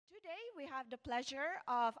we have the pleasure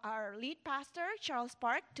of our lead pastor, Charles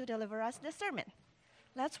Park, to deliver us the sermon.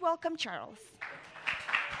 Let's welcome Charles.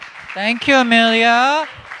 Thank you, Amelia.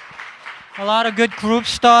 A lot of good groups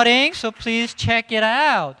starting, so please check it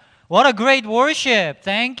out. What a great worship.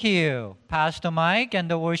 Thank you, Pastor Mike and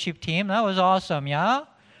the worship team. That was awesome, yeah?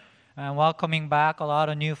 And welcoming back a lot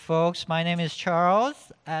of new folks. My name is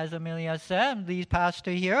Charles. As Amelia said, I'm the lead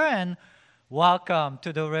pastor here, and welcome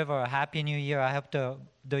to the river. Happy New Year. I hope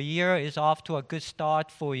the year is off to a good start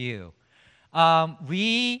for you.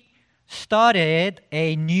 We started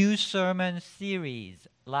a new sermon series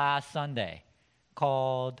last Sunday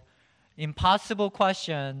called Impossible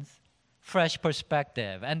Questions, Fresh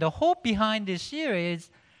Perspective. And the hope behind this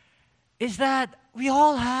series is that we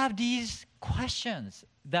all have these questions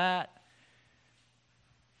that,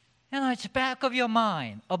 it's back of your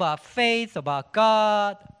mind about faith, about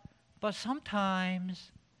God, but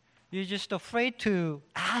sometimes you're just afraid to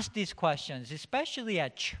ask these questions, especially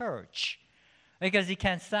at church, because it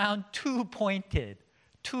can sound too pointed,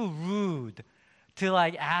 too rude to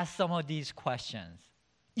ask some of these questions.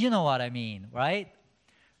 You know what I mean, right?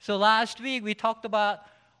 So last week we talked about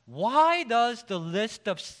why does the list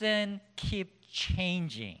of sin keep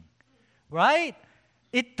changing, right?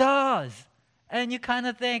 It does. And you kind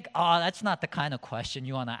of think, oh, that's not the kind of question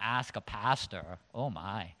you want to ask a pastor. Oh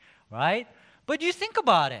my, right? But you think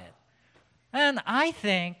about it. And I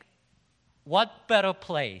think, what better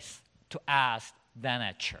place to ask than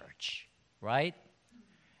at church, right?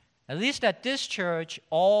 At least at this church,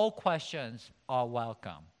 all questions are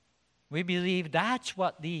welcome. We believe that's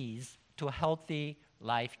what leads to healthy,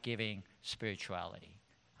 life-giving spirituality.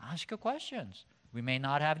 Ask your questions. We may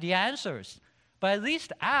not have the answers, but at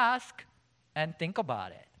least ask and think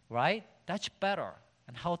about it, right? That's better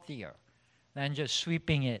and healthier than just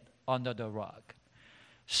sweeping it under the rug.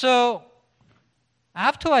 So,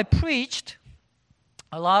 after I preached,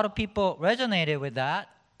 a lot of people resonated with that,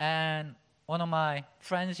 and one of my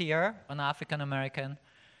friends here, an African-American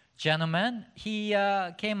gentleman, he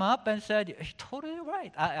came up and said, "You're totally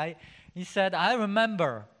right." He said, "I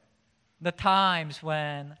remember the times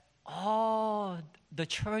when, the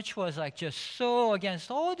church was just so against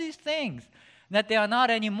all these things that they are not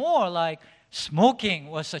anymore. Like smoking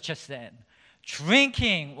was such a sin.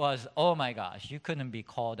 Drinking was, oh my gosh, you couldn't be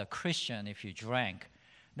called a Christian if you drank.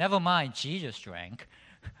 Never mind, Jesus drank,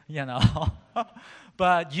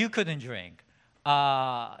 but you couldn't drink."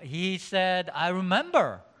 He said, "I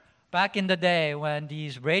remember back in the day when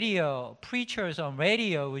these preachers on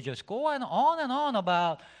radio would just go on and on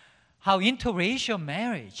about how interracial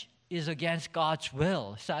marriage is against God's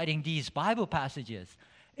will, citing these Bible passages.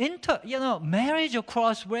 Marriage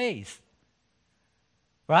across race,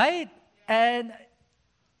 right? And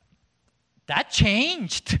that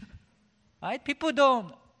changed, right? People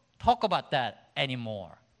don't talk about that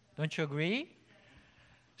anymore. Don't you agree?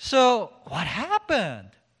 So what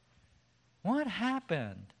happened? What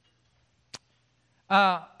happened?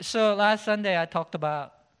 So last Sunday I talked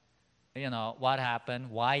about, what happened,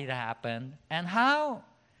 why it happened, and how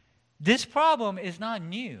this problem is not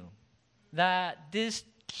new. That this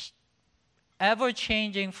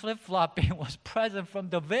ever-changing flip-flopping was present from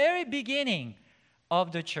the very beginning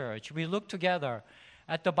of the church. We looked together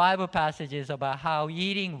at the Bible passages about how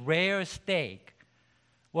eating rare steak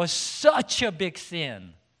was such a big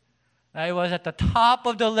sin. It was at the top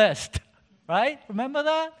of the list, right? Remember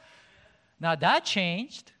that? Now that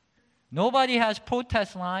changed. Nobody has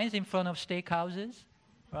protest lines in front of steakhouses,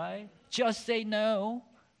 right? Just say no,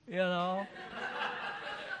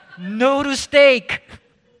 no to steak,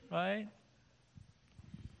 right?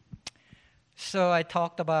 So I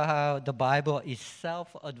talked about how the Bible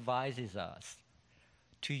itself advises us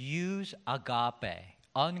to use agape,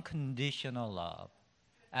 unconditional love,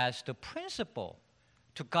 as the principle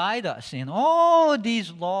to guide us in all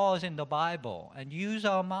these laws in the Bible and use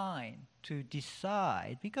our mind to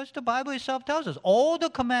decide, because the Bible itself tells us all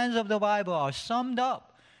the commands of the Bible are summed up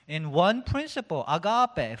in one principle,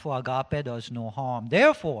 agape, for agape does no harm.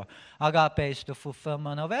 Therefore, agape is the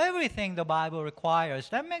fulfillment of everything the Bible requires.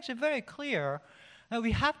 That makes it very clear that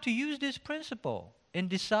we have to use this principle in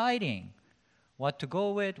deciding what to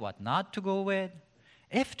go with, what not to go with.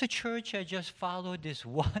 If the church had just followed this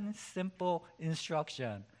one simple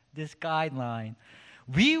instruction, this guideline,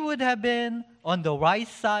 we would have been on the right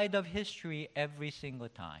side of history every single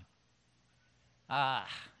time.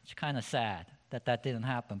 It's kind of sad that didn't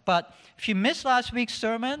happen. But if you missed last week's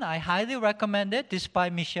sermon, I highly recommend it,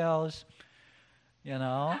 despite Michelle's,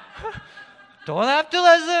 don't have to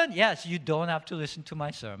listen. Yes, you don't have to listen to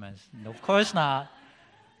my sermons. Of course not.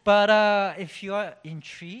 But if you are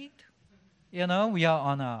intrigued, You know, we are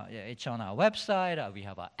on it's on our website, we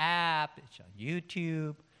have an app, it's on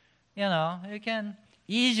YouTube. You know, you can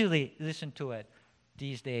easily listen to it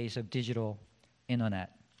these days of digital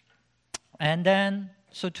internet. And then,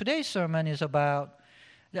 so today's sermon is about,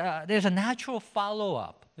 there's a natural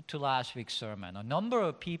follow-up to last week's sermon. A number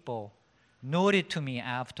of people noted to me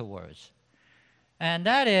afterwards. And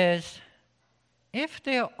that is, if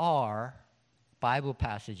there are Bible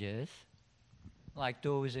passages like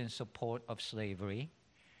those in support of slavery,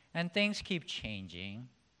 and things keep changing,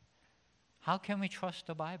 how can we trust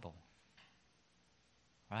the Bible?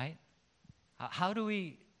 Right? How do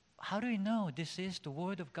we know this is the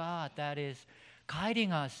Word of God that is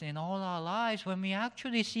guiding us in all our lives when we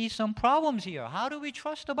actually see some problems here? How do we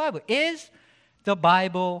trust the Bible? Is the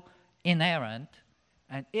Bible inerrant?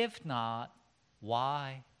 And if not,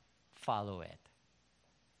 why follow it?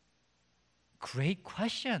 Great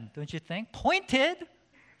question, don't you think? Pointed,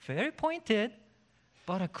 very pointed,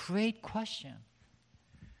 but a great question.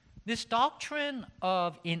 This doctrine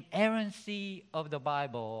of inerrancy of the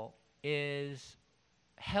Bible is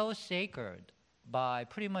held sacred by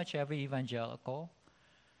pretty much every evangelical.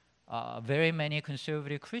 Very many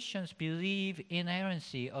conservative Christians believe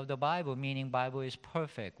inerrancy of the Bible, meaning Bible is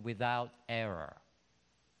perfect, without error,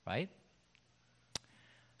 right?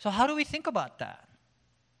 So how do we think about that?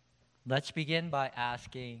 Let's begin by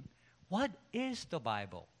asking, what is the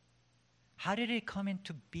Bible? How did it come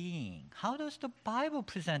into being? How does the Bible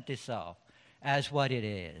present itself as what it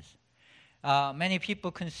is? Many people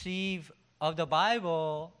conceive of the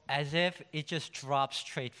Bible as if it just drops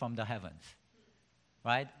straight from the heavens,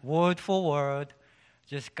 right? Word for word,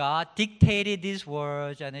 just God dictated these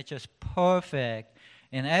words, and it's just perfect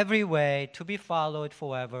in every way to be followed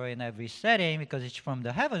forever in every setting because it's from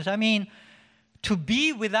the heavens. I mean, to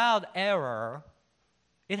be without error,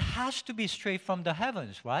 it has to be straight from the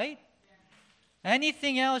heavens, right?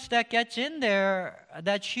 Anything else that gets in there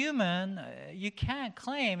that's human, you can't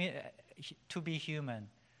claim to be human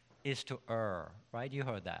is to err, right? You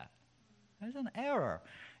heard that. There's an error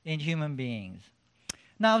in human beings.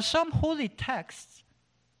 Now, some holy texts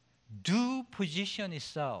do position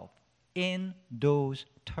itself in those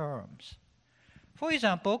terms. For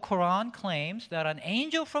example, Quran claims that an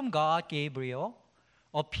angel from God, Gabriel,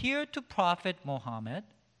 appeared to Prophet Muhammad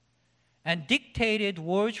and dictated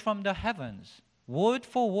words from the heavens, word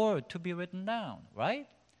for word, to be written down, right?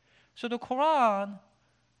 So the Quran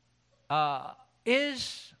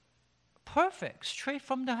is perfect, straight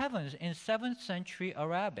from the heavens in 7th century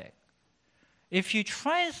Arabic. If you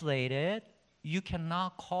translate it, you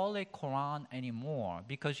cannot call it Quran anymore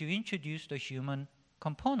because you introduced the human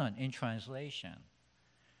component in translation.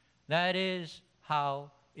 That is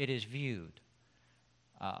how it is viewed.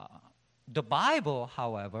 The Bible,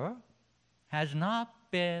 however, has not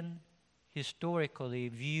been historically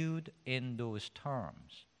viewed in those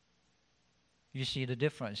terms. You see the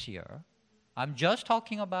difference here? I'm just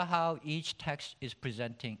talking about how each text is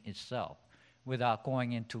presenting itself without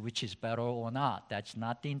going into which is better or not. That's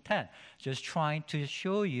not the intent. Just trying to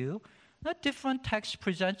show you that different text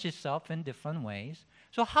presents itself in different ways.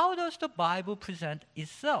 So how does the Bible present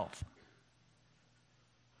itself?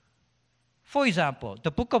 For example,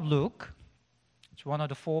 the book of Luke, it's one of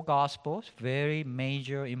the 4 Gospels, very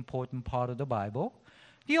major, important part of the Bible.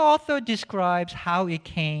 The author describes how it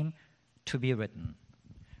came to be written.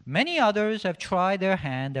 Many others have tried their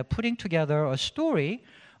hand at putting together a story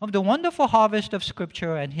of the wonderful harvest of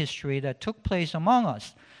Scripture and history that took place among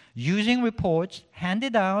us, using reports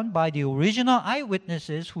handed down by the original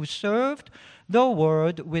eyewitnesses who served the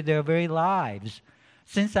Word with their very lives.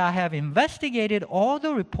 Since I have investigated all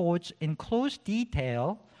the reports in close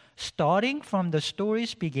detail, starting from the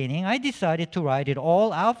story's beginning, I decided to write it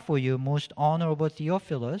all out for you, most honorable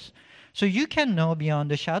Theophilus, so you can know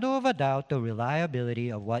beyond the shadow of a doubt the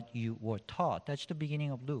reliability of what you were taught. That's the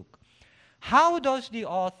beginning of Luke. How does the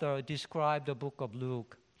author describe the book of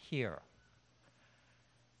Luke here?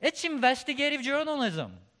 It's investigative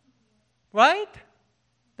journalism, right?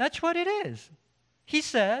 That's what it is. He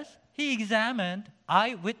says he examined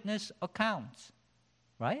eyewitness accounts,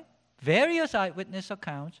 right? Various eyewitness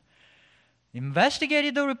accounts,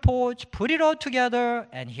 investigated the reports, put it all together,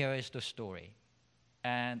 and here is the story.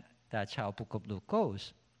 And that's how book of Luke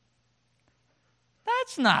goes.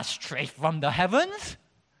 That's not straight from the heavens.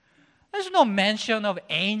 There's no mention of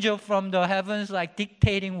angel from the heavens like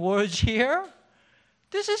dictating words here.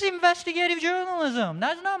 This is investigative journalism.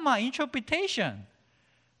 That's not my interpretation.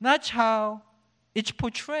 That's how it's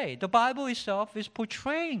portrayed. The Bible itself is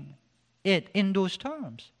portraying it in those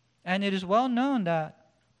terms. And it is well known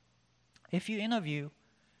that if you interview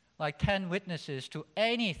like 10 witnesses to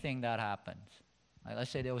anything that happens. Like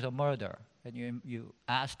let's say there was a murder, and you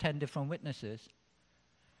ask 10 different witnesses.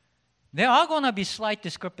 There are going to be slight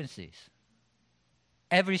discrepancies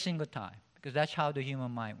every single time, because that's how the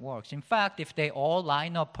human mind works. In fact, if they all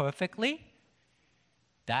line up perfectly,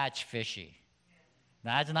 that's fishy.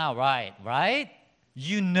 That's not right, right?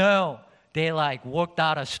 You know they like worked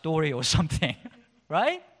out a story or something,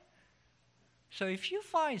 right? So if you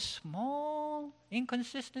find small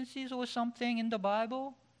inconsistencies or something in the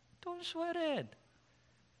Bible, don't sweat it.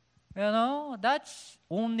 You know, that's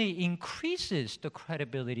only increases the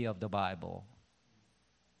credibility of the Bible.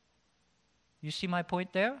 You see my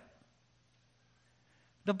point there?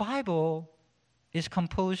 The Bible is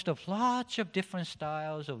composed of lots of different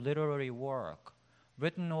styles of literary work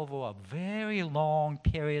written over a very long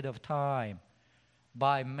period of time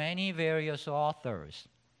by many various authors.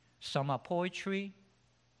 Some are poetry,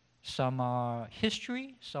 some are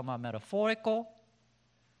history, some are metaphorical,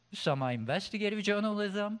 some are investigative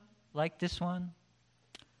journalism, like this one.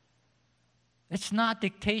 It's not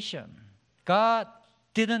dictation. God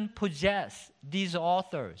didn't possess these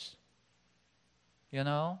authors. You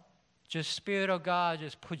know, just Spirit of God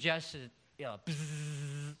just possesses,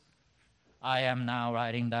 bzzz. I am now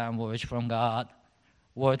writing down words from God,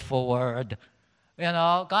 word for word. You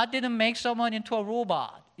know, God didn't make someone into a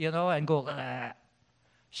robot, and go,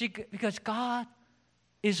 because God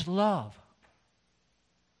is love.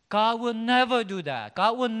 God will never do that.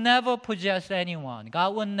 God will never possess anyone.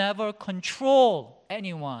 God will never control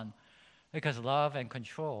anyone, because love and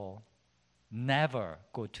control never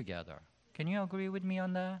go together. Can you agree with me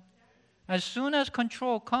on that? As soon as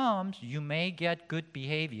control comes, you may get good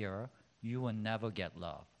behavior. You will never get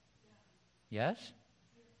love. Yes?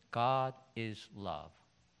 God is love.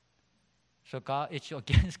 So it's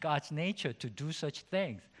against God's nature to do such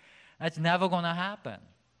things. That's never going to happen.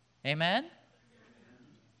 Amen?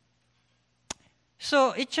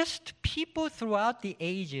 So it's just people throughout the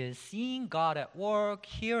ages seeing God at work,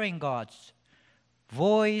 hearing God's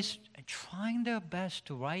voice, and trying their best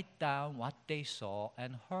to write down what they saw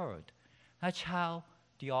and heard. That's how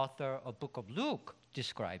the author of Book of Luke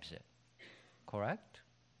describes it. Correct?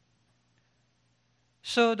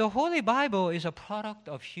 So the Holy Bible is a product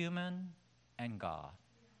of human and God,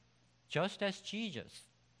 just as Jesus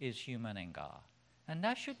is human and God. And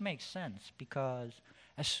that should make sense, because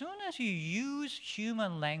as soon as you use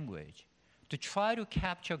human language to try to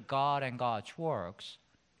capture God and God's works,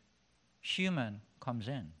 human comes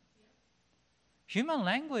in. Human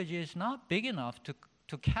language is not big enough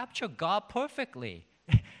to capture God perfectly.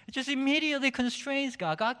 It just immediately constrains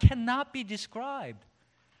God. God cannot be described.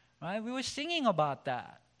 Right? We were singing about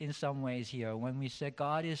that in some ways here when we said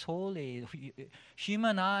God is holy.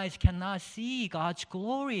 Human eyes cannot see God's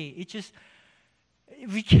glory.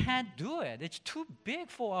 We can't do it. It's too big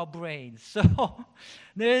for our brains. So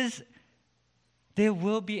there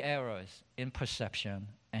will be errors in perception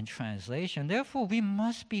and translation. Therefore, we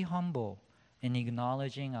must be humble in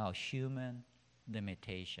acknowledging our human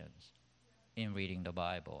limitations in reading the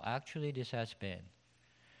Bible. Actually, this has been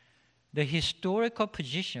the historical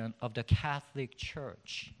position of the Catholic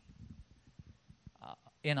Church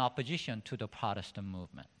in opposition to the Protestant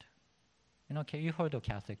movement. You heard of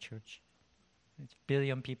Catholic Church? It's 1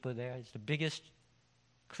 billion people there. It's the biggest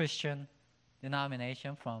Christian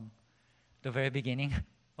denomination from the very beginning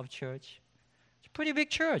of church. It's a pretty big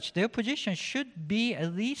church. Their position should be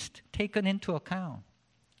at least taken into account.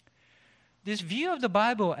 This view of the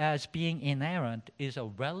Bible as being inerrant is a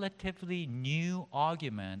relatively new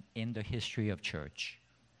argument in the history of church.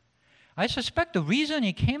 I suspect the reason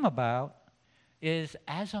it came about is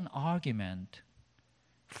as an argument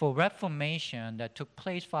for Reformation that took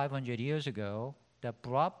place 500 years ago, that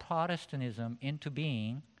brought Protestantism into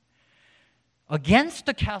being against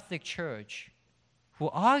the Catholic Church, who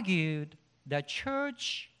argued that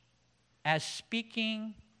church, as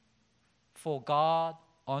speaking for God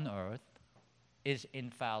on earth, is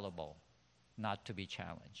infallible, not to be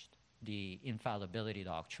challenged, the infallibility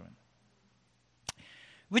doctrine.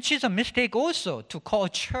 Which is a mistake also, to call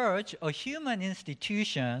church a human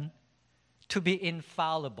institution to be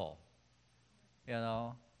infallible.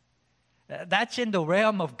 That's in the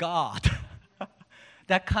realm of God.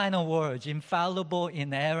 That kind of words, infallible,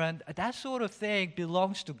 inerrant, that sort of thing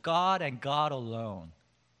belongs to God and God alone.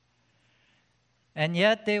 And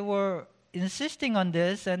yet they were insisting on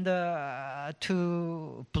this, and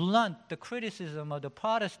to blunt the criticism of the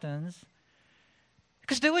Protestants,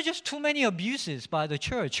 because there were just too many abuses by the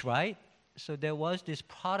church, right? So there was this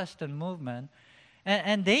Protestant movement,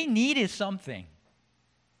 and they needed something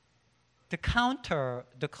to counter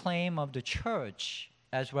the claim of the church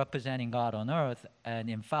as representing God on earth and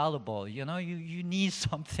infallible, you need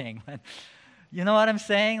something. You know what I'm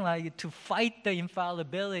saying? Like, to fight the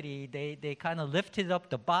infallibility, they kind of lifted up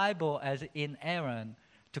the Bible as inerrant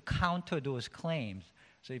to counter those claims.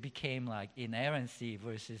 So it became like inerrancy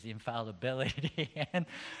versus infallibility.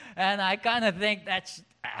 and I kind of think that's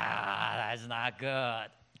not good.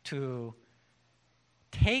 To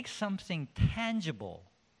take something tangible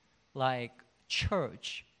like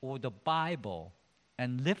church or the Bible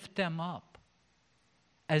and lift them up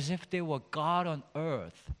as if they were God on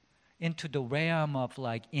earth into the realm of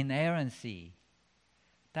like inerrancy.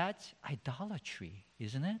 That's idolatry,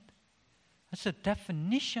 isn't it? That's a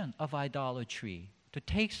definition of idolatry, to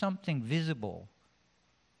take something visible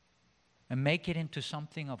and make it into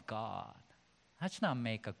something of God. Let's not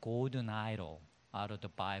make a golden idol out of the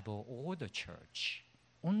Bible or the church.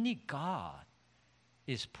 Only God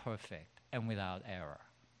is perfect and without error.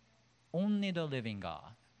 Only the living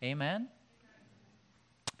God. Amen?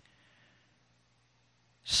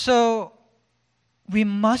 So we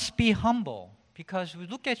must be humble, because we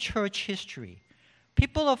look at church history.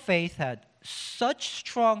 People of faith had such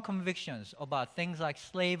strong convictions about things like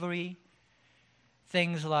slavery,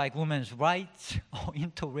 things like women's rights, or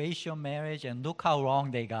interracial marriage, and look how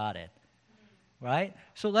wrong they got it. Right?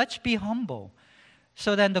 So let's be humble.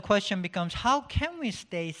 So then the question becomes, how can we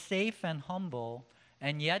stay safe and humble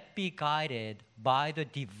and yet be guided by the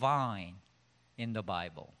divine in the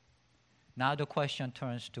Bible? Now the question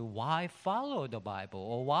turns to, why follow the Bible,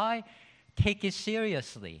 or why take it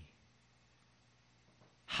seriously?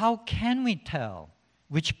 How can we tell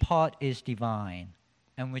which part is divine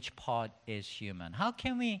and which part is human? How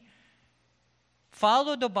can we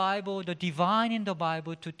follow the Bible, the divine in the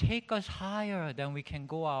Bible, to take us higher than we can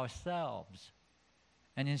go ourselves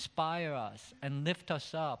and inspire us and lift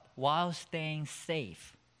us up while staying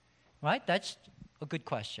safe? Right? That's a good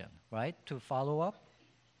question, right, to follow up.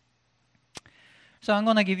 So I'm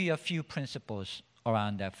going to give you a few principles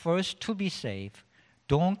around that. First, to be safe,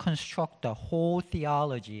 don't construct the whole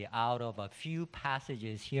theology out of a few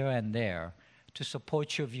passages here and there to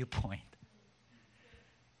support your viewpoint.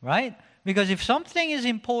 Right? Because if something is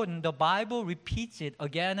important, the Bible repeats it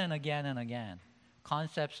again and again and again.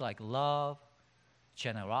 Concepts like love,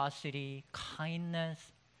 generosity, kindness,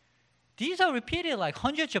 these are repeated like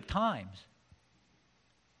hundreds of times.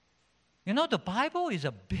 The Bible is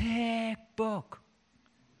a big book,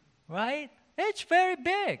 right? It's very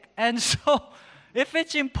big. And so if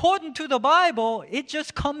it's important to the Bible, it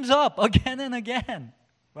just comes up again and again,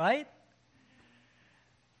 right?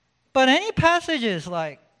 But any passages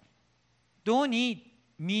like, don't eat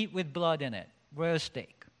meat with blood in it, rare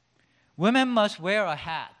steak. Women must wear a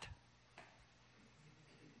hat.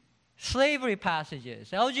 Slavery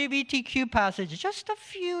passages, LGBTQ passages, just a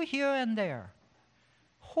few here and there.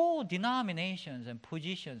 Whole denominations and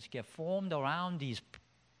positions get formed around these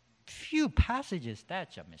few passages.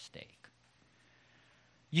 That's a mistake.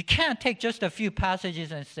 You can't take just a few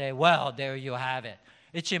passages and say, well, there you have it.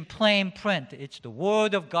 It's in plain print. It's the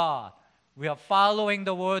Word of God. We are following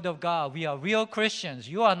the Word of God. We are real Christians.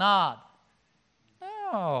 You are not.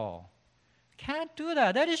 No. Can't do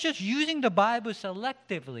that. That is just using the Bible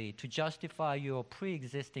selectively to justify your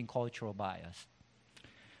pre-existing cultural bias.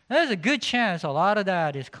 There's a good chance a lot of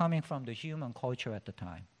that is coming from the human culture at the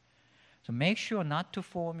time. So make sure not to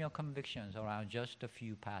form your convictions around just a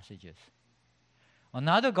few passages.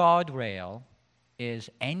 Another guardrail is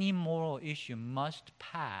any moral issue must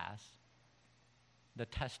pass the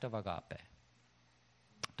test of agape.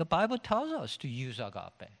 The Bible tells us to use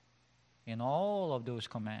agape in all of those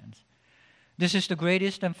commands. This is the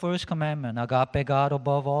greatest and first commandment, agape God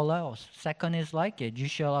above all else. Second is like it, you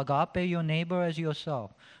shall agape your neighbor as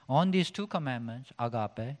yourself. On these two commandments,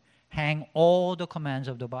 agape, hang all the commands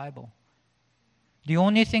of the Bible. The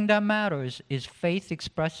only thing that matters is faith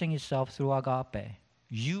expressing itself through agape.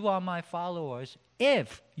 You are my followers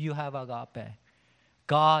if you have agape.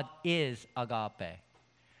 God is agape.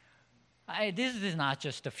 This is not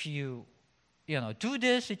just a few, do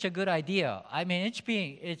this, it's a good idea. I mean,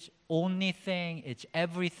 it's only thing, it's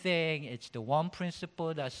everything, it's the one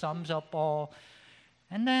principle that sums up all.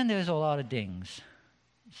 And then there's a lot of dings.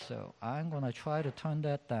 So I'm going to try to turn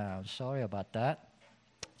that down. Sorry about that.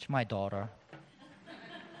 It's my daughter.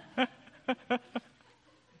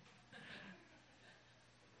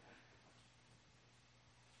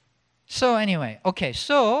 So anyway, okay,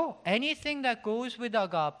 so anything that goes with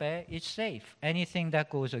agape is safe. Anything that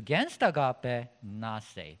goes against agape, not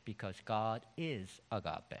safe, because God is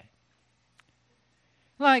agape.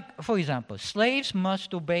 Like, for example, slaves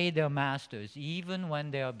must obey their masters even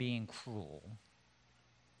when they are being cruel.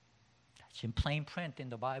 It's in plain print in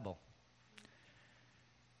the Bible.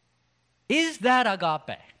 Is that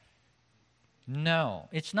agape? No,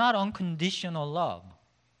 it's not unconditional love.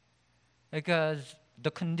 Because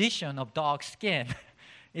the condition of dark skin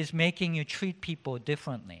is making you treat people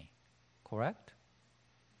differently. Correct?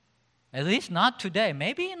 At least not today.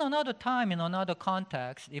 Maybe in another time, in another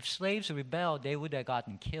context, if slaves rebelled, they would have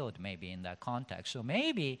gotten killed maybe in that context. So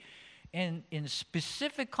maybe in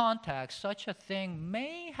specific context, such a thing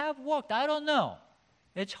may have worked. I don't know.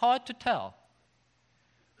 It's hard to tell.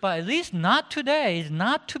 But at least not today. It's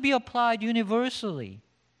not to be applied universally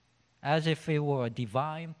as if it were a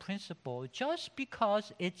divine principle. Just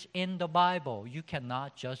because it's in the Bible, you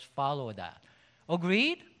cannot just follow that.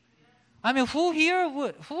 Agreed? I mean,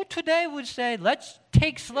 who today would say, let's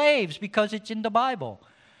take slaves because it's in the Bible?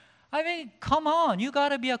 I mean, come on, you got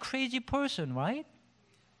to be a crazy person, right?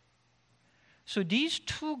 So these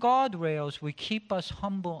two guardrails will keep us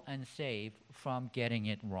humble and safe from getting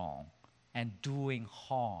it wrong and doing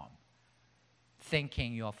harm,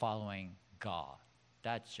 thinking you're following God.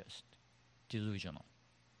 That's just delusional,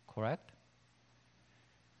 correct?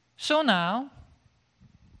 So now,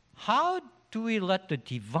 how do we let the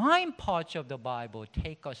divine parts of the Bible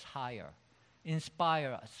take us higher,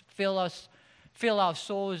 inspire us, fill our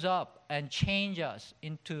souls up, and change us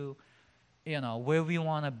into, where we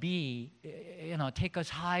want to be, take us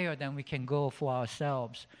higher than we can go for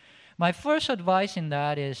ourselves? My first advice in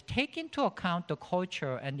that is take into account the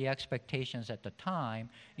culture and the expectations at the time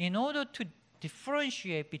in order to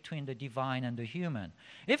differentiate between the divine and the human.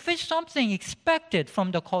 If it's something expected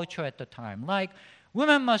from the culture at the time, like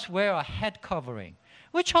women must wear a head covering,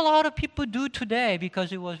 which a lot of people do today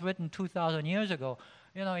because it was written 2,000 years ago.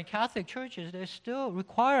 In Catholic churches, they're still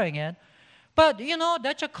requiring it. But,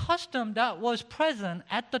 that's a custom that was present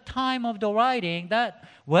at the time of the writing, that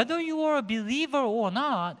whether you were a believer or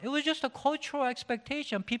not, it was just a cultural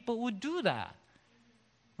expectation. People would do that,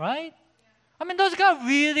 right? I mean, does God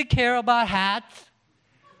really care about hats?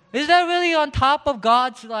 Is that really on top of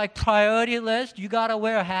God's priority list? You got to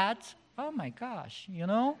wear hats? Oh my gosh,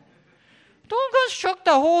 Don't construct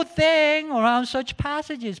the whole thing around such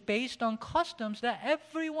passages based on customs that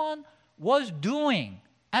everyone was doing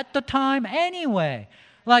at the time anyway.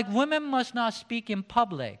 Like women must not speak in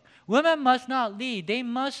public. Women must not lead. They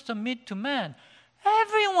must submit to men.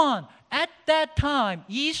 Everyone at that time,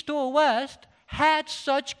 East or West, had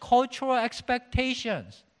such cultural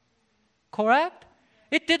expectations. Correct?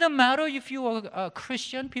 It didn't matter if you were a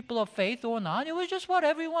Christian, people of faith or not. It was just what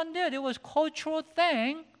everyone did. It was a cultural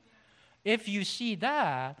thing. If you see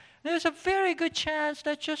that, there's a very good chance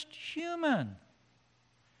that's just human.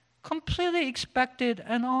 Completely expected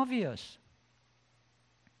and obvious.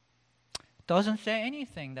 Doesn't say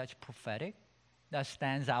anything that's prophetic, that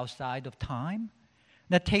stands outside of time,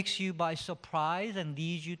 that takes you by surprise and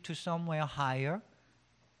leads you to somewhere higher.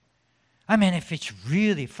 I mean, if it's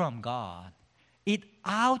really from God, it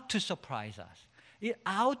ought to surprise us. It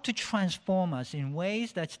ought to transform us in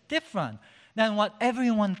ways that's different than what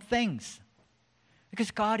everyone thinks.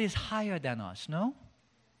 Because God is higher than us, no?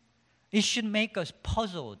 It should make us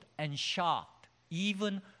puzzled and shocked,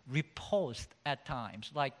 even repulsed at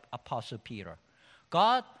times, like Apostle Peter.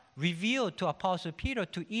 God revealed to Apostle Peter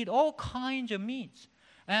to eat all kinds of meats.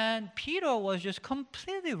 And Peter was just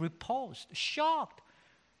completely repulsed, shocked.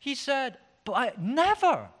 He said, but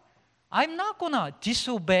never. I'm not going to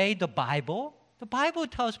disobey the Bible. The Bible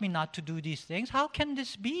tells me not to do these things. How can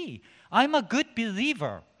this be? I'm a good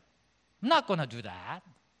believer. I'm not going to do that.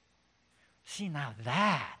 See, now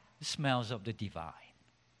that smells of the divine.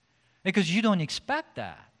 Because you don't expect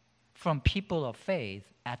that from people of faith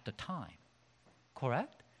at the time.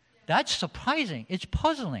 Correct? That's surprising. It's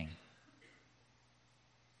puzzling.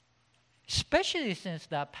 Especially since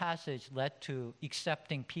that passage led to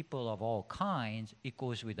accepting people of all kinds, it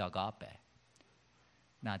goes with agape.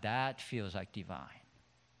 Now that feels like divine.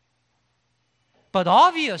 But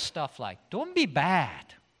obvious stuff like, don't be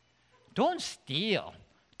bad. Don't steal.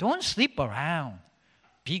 Don't sleep around.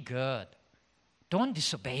 Be good. Don't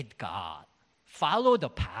disobey God. Follow the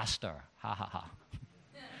pastor. Ha ha ha.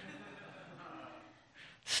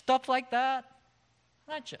 Stuff like that,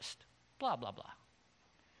 not just blah, blah, blah.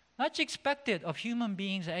 That's expected of human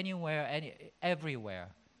beings anywhere, everywhere.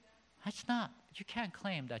 That's not, you can't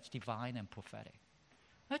claim that's divine and prophetic.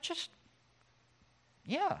 That's just,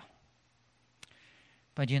 yeah.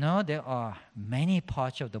 But there are many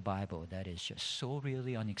parts of the Bible that is just so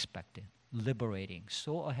really unexpected, liberating,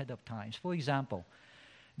 so ahead of times. For example,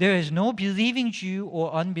 there is no believing Jew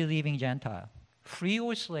or unbelieving Gentile, free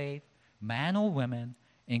or slave, man or woman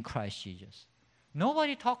in Christ Jesus.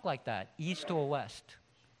 Nobody talked like that, East or West.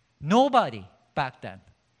 Nobody back then.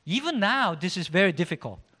 Even now, this is very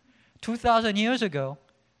difficult. 2,000 years ago,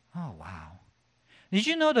 oh wow. Did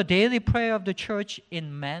you know the daily prayer of the church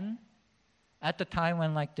in men at the time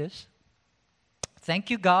went like this? Thank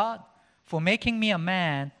you, God, for making me a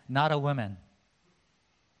man, not a woman.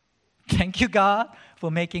 Thank you, God,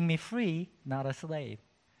 for making me free, not a slave.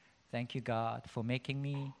 Thank you, God, for making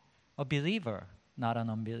me a believer, not an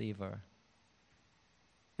unbeliever.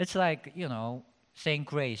 It's like, saying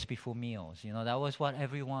grace before meals. That was what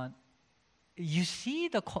everyone. You see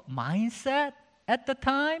the mindset at the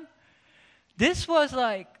time? This was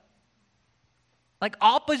like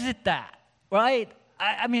opposite that, right?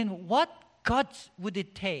 I mean, what guts would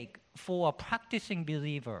it take for a practicing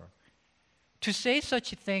believer to say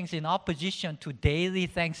such things in opposition to daily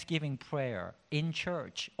Thanksgiving prayer in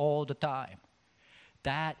church all the time?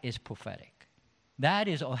 That is prophetic. That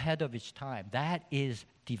is ahead of its time. That is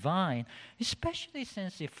divine, especially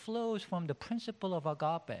since it flows from the principle of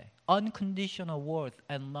agape, unconditional worth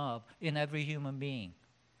and love in every human being.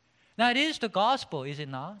 That is the gospel, is it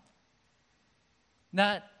not?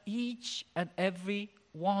 That each and every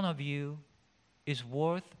one of you is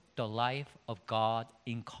worth the life of God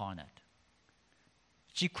incarnate.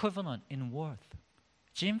 It's equivalent in worth.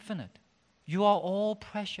 It's infinite. You are all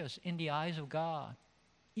precious in the eyes of God,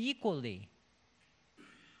 equally.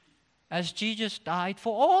 As Jesus died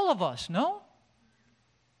for all of us, no?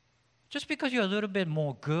 Just because you're a little bit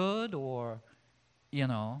more good or,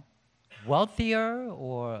 wealthier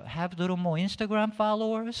or have a little more Instagram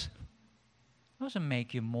followers doesn't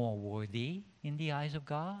make you more worthy in the eyes of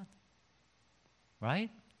God.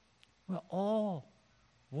 Right? We're all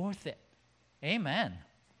worth it. Amen.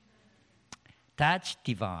 That's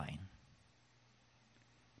divine.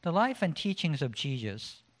 The life and teachings of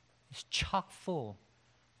Jesus is chock full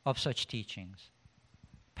of such teachings.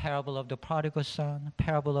 Parable of the prodigal son,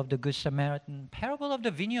 parable of the good Samaritan, parable of the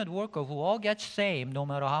vineyard worker who all get saved no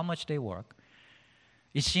matter how much they work.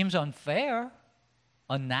 It seems unfair,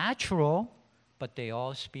 unnatural, but they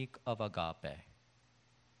all speak of agape.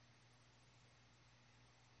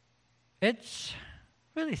 It's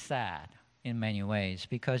really sad in many ways,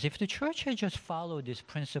 because if the church had just followed this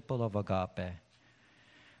principle of agape,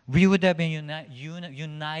 we would have been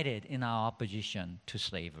united in our opposition to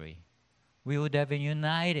slavery. We would have been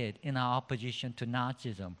united in our opposition to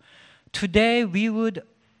Nazism. Today, we would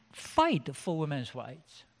fight for women's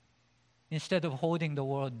rights instead of holding the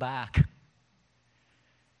world back.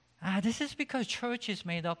 This is because church is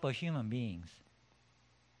made up of human beings.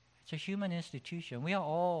 It's a human institution. We are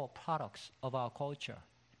all products of our culture.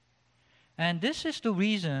 And this is the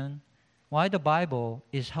reason why the Bible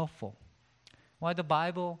is helpful, why the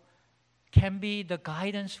Bible can be the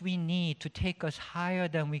guidance we need to take us higher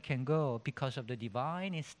than we can go. Because of the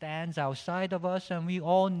divine, it stands outside of us, and we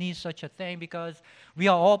all need such a thing because we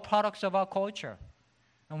are all products of our culture,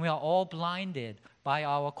 and we are all blinded by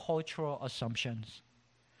our cultural assumptions.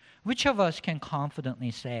 Which of us can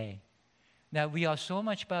confidently say that we are so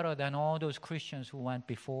much better than all those Christians who went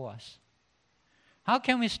before us? How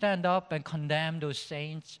can we stand up and condemn those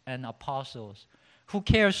saints and apostles who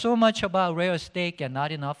care so much about rare steak and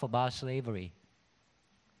not enough about slavery?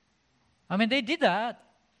 I mean, they did that,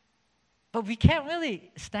 but we can't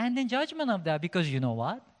really stand in judgment of that, because you know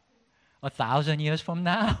what? 1,000 years from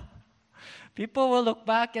now, people will look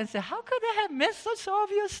back and say, how could they have missed such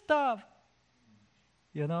obvious stuff?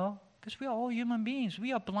 Because we are all human beings.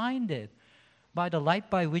 We are blinded by the light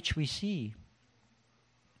by which we see.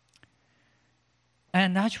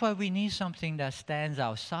 And that's why we need something that stands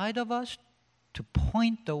outside of us to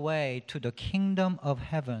point the way to the kingdom of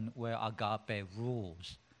heaven where agape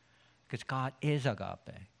rules. Because God is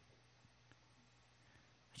agape.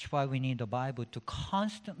 That's why we need the Bible to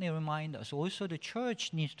constantly remind us. Also, the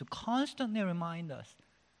church needs to constantly remind us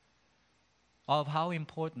of how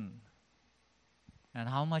important and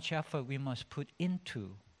how much effort we must put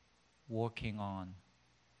into working on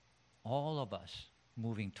all of us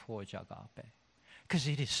moving towards agape. Because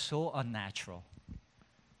it is so unnatural.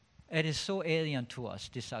 It is so alien to us,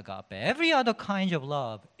 this agape. Every other kind of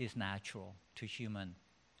love is natural to human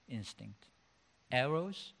instinct.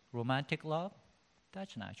 Eros, romantic love,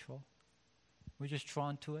 that's natural. We're just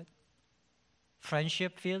drawn to it.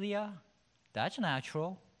 Friendship, philia, that's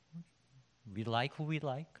natural. We like who we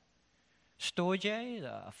like.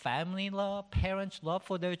 Storge, family love, parents' love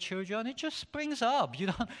for their children, it just springs up. You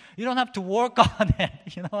don't have to work on it.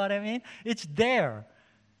 You know what I mean? It's there.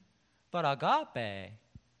 But agape,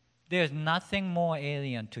 there's nothing more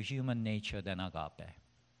alien to human nature than agape.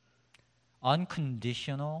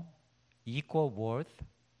 Unconditional, equal worth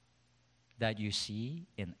that you see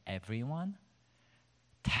in everyone.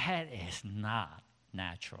 That is not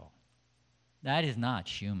natural. That is not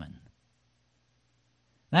human.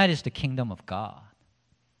 That is the kingdom of God.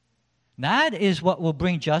 That is what will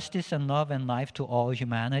bring justice and love and life to all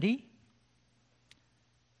humanity.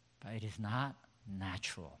 But it is not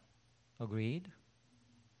natural. Agreed?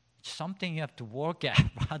 It's something you have to work at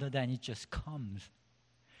rather than it just comes.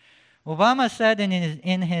 Obama said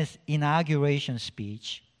in his inauguration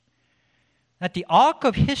speech that the arc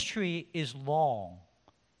of history is long,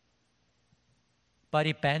 but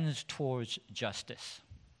it bends towards justice.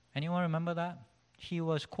 Anyone remember that? He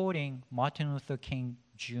was quoting Martin Luther King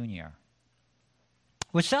Jr.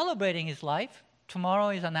 We're celebrating his life. Tomorrow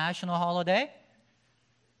is a national holiday.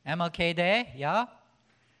 MLK Day, yeah?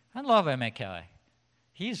 I love MLK.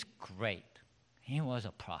 He's great. He was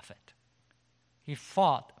a prophet. He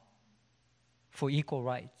fought for equal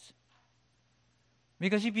rights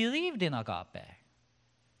because he believed in agape,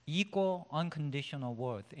 equal, unconditional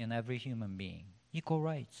worth in every human being, equal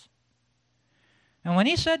rights. And when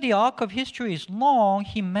he said the arc of history is long,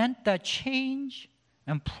 he meant that change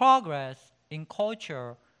and progress in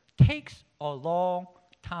culture takes a long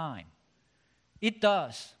time. It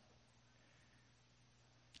does.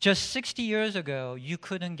 Just 60 years ago, you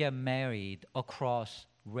couldn't get married across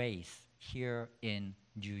race here in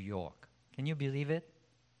New York. Can you believe it?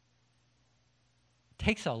 It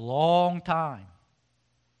takes a long time.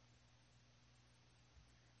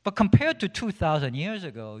 But compared to 2,000 years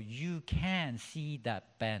ago, you can see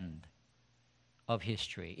that bend of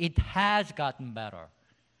history. It has gotten better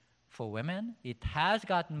for women. It has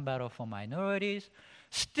gotten better for minorities.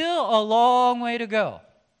 Still a long way to go.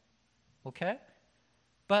 Okay?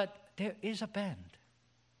 But there is a bend.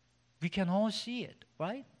 We can all see it,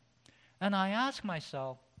 right? And I ask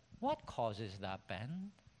myself, what causes that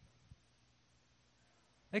bend?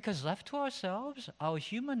 Because left to ourselves, our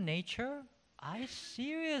human nature, I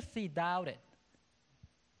seriously doubt it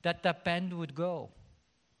that that bend would go.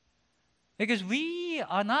 Because we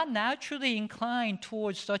are not naturally inclined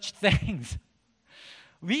towards such things.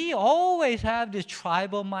 We always have this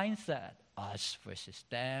tribal mindset. Us versus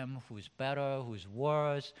them, who's better, who's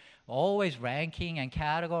worse, always ranking and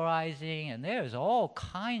categorizing, and there's all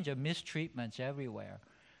kinds of mistreatments everywhere,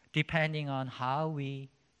 depending on how we,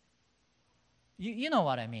 you know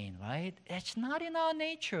what I mean, right? It's not in our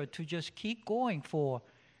nature to just keep going for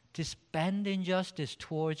this bend in justice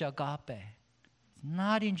towards agape. It's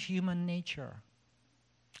not in human nature.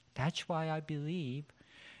 That's why I believe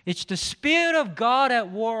it's the Spirit of God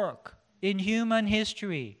at work in human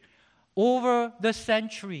history over the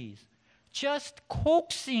centuries, just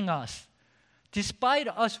coaxing us, despite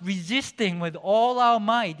us resisting with all our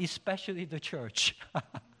might, especially the church.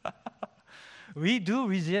 We do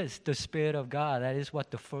resist the Spirit of God. That is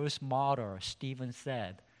what the first martyr, Stephen,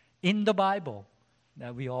 said in the Bible,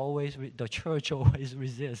 that the church always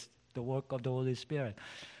resists the work of the Holy Spirit.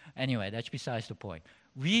 Anyway, that's besides the point.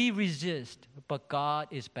 We resist, but God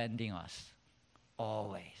is bending us.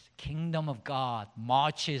 Always. Kingdom of God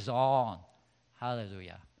marches on.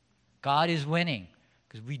 Hallelujah. God is winning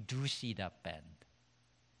because we do see that bend.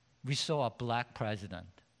 We saw a black president.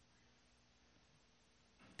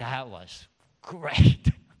 That was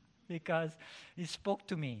great because it spoke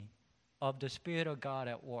to me of the Spirit of God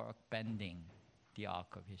at work bending the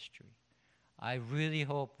arc of history. I really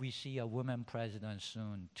hope we see a woman president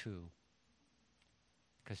soon too,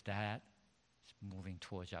 because that is moving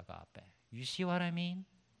towards agape. You see what I mean?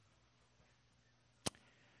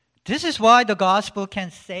 This is why the gospel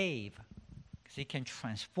can save, because it can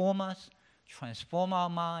transform us, transform our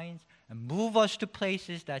minds, and move us to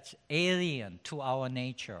places that's alien to our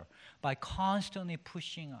nature by constantly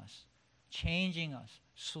pushing us, changing us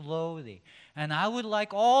slowly. And I would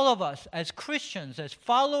like all of us as Christians, as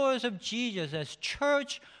followers of Jesus, as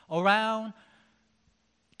church around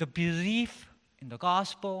the belief in the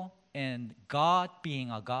gospel and God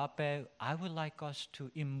being agape, I would like us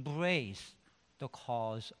to embrace the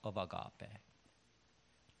cause of agape.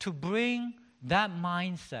 To bring that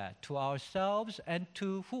mindset to ourselves and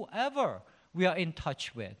to whoever we are in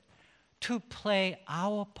touch with, to play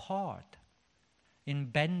our part in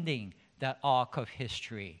bending that arc of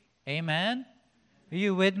history. Amen? Are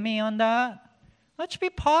you with me on that? Let's be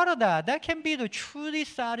part of that. That can be the truly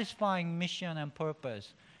satisfying mission and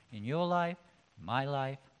purpose in your life, my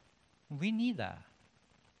life. We need that.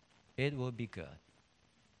 It will be good.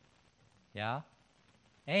 Yeah?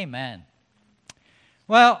 Amen.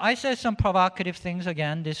 Well, I said some provocative things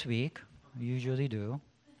again this week. I usually do.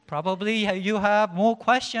 Probably you have more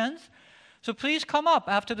questions. So please come up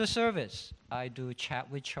after the service. I do chat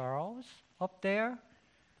with Charles up there.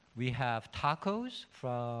 We have tacos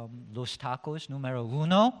from Los Tacos Numero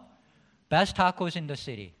Uno. Best tacos in the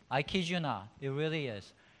city. I kid you not. It really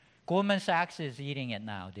is. Goldman Sachs is eating it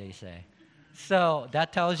now, they say. So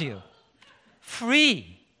that tells you.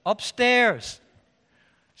 Free upstairs.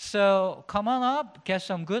 So come on up, get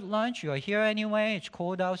some good lunch. You're here anyway. It's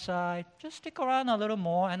cold outside. Just stick around a little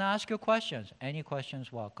more and ask your questions. Any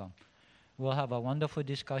questions, welcome. We'll have a wonderful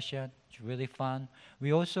discussion. It's really fun.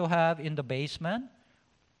 We also have in the basement,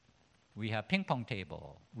 we have ping pong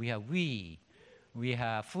table. We have Wii. We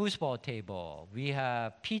have foosball table. We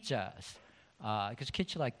have pizzas. Because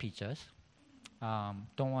kids like pizzas.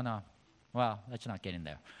 Don't want to, well, let's not get in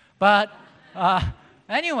there. But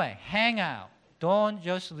anyway, hang out. Don't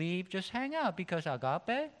just leave, just hang out. Because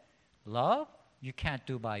agape, love, you can't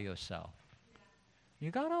do by yourself. You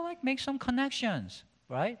got to like make some connections,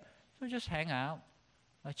 right? So just hang out.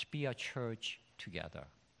 Let's be a church together.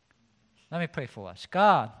 Let me pray for us.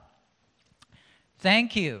 God,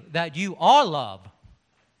 thank you that you are love.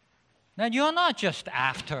 That you're not just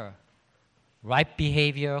after right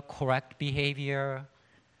behavior, correct behavior.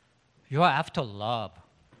 You're after love.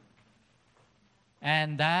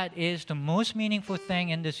 And that is the most meaningful thing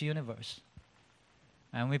in this universe.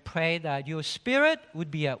 And we pray that your Spirit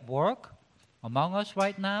would be at work among us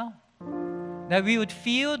right now. That we would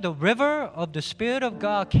feel the river of the Spirit of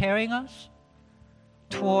God carrying us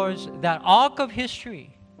towards that arc of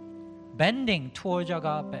history, bending towards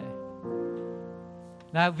agape.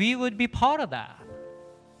 That we would be part of that.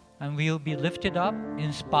 And we will be lifted up,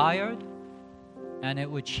 inspired, and it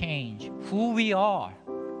would change who we are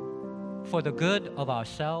for the good of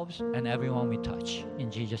ourselves and everyone we touch.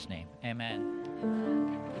 In Jesus' name,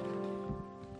 amen.